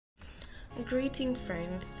Greeting,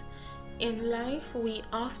 friends. In life, we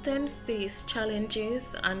often face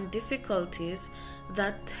challenges and difficulties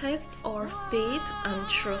that test our faith and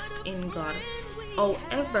trust in God.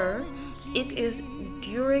 However, it is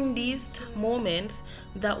during these moments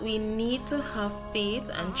that we need to have faith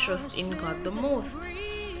and trust in God the most.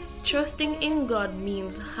 Trusting in God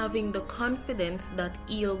means having the confidence that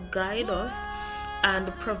He'll guide us and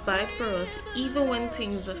provide for us even when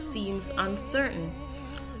things seem uncertain.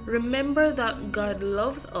 Remember that God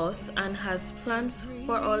loves us and has plans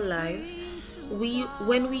for our lives.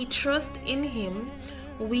 When we trust in Him,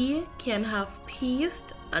 we can have peace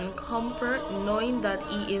and comfort knowing that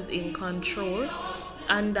He is in control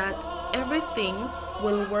and that everything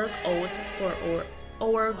will work out for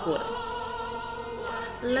our good.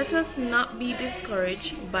 Let us not be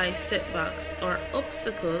discouraged by setbacks or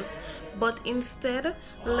obstacles, but instead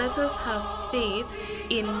let us have faith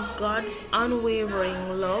in God's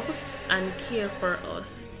unwavering love and care for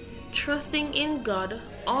us. Trusting in God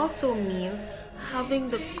also means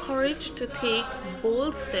having the courage to take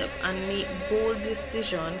bold steps and make bold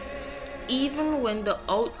decisions even when the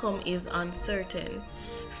outcome is uncertain.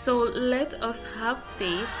 So let us have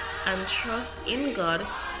faith and trust in God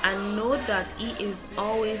and know that He is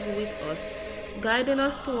always with us, guiding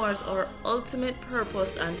us towards our ultimate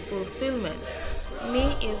purpose and fulfillment. May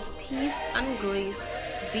His peace and grace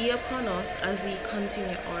be upon us as we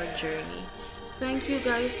continue our journey. Thank you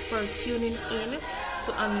guys for tuning in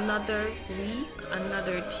to another week,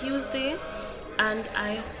 another Tuesday, and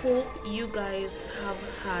I hope you guys have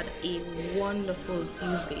had a wonderful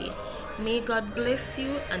Tuesday. May God bless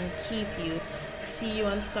you and keep you. See you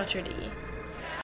on Saturday.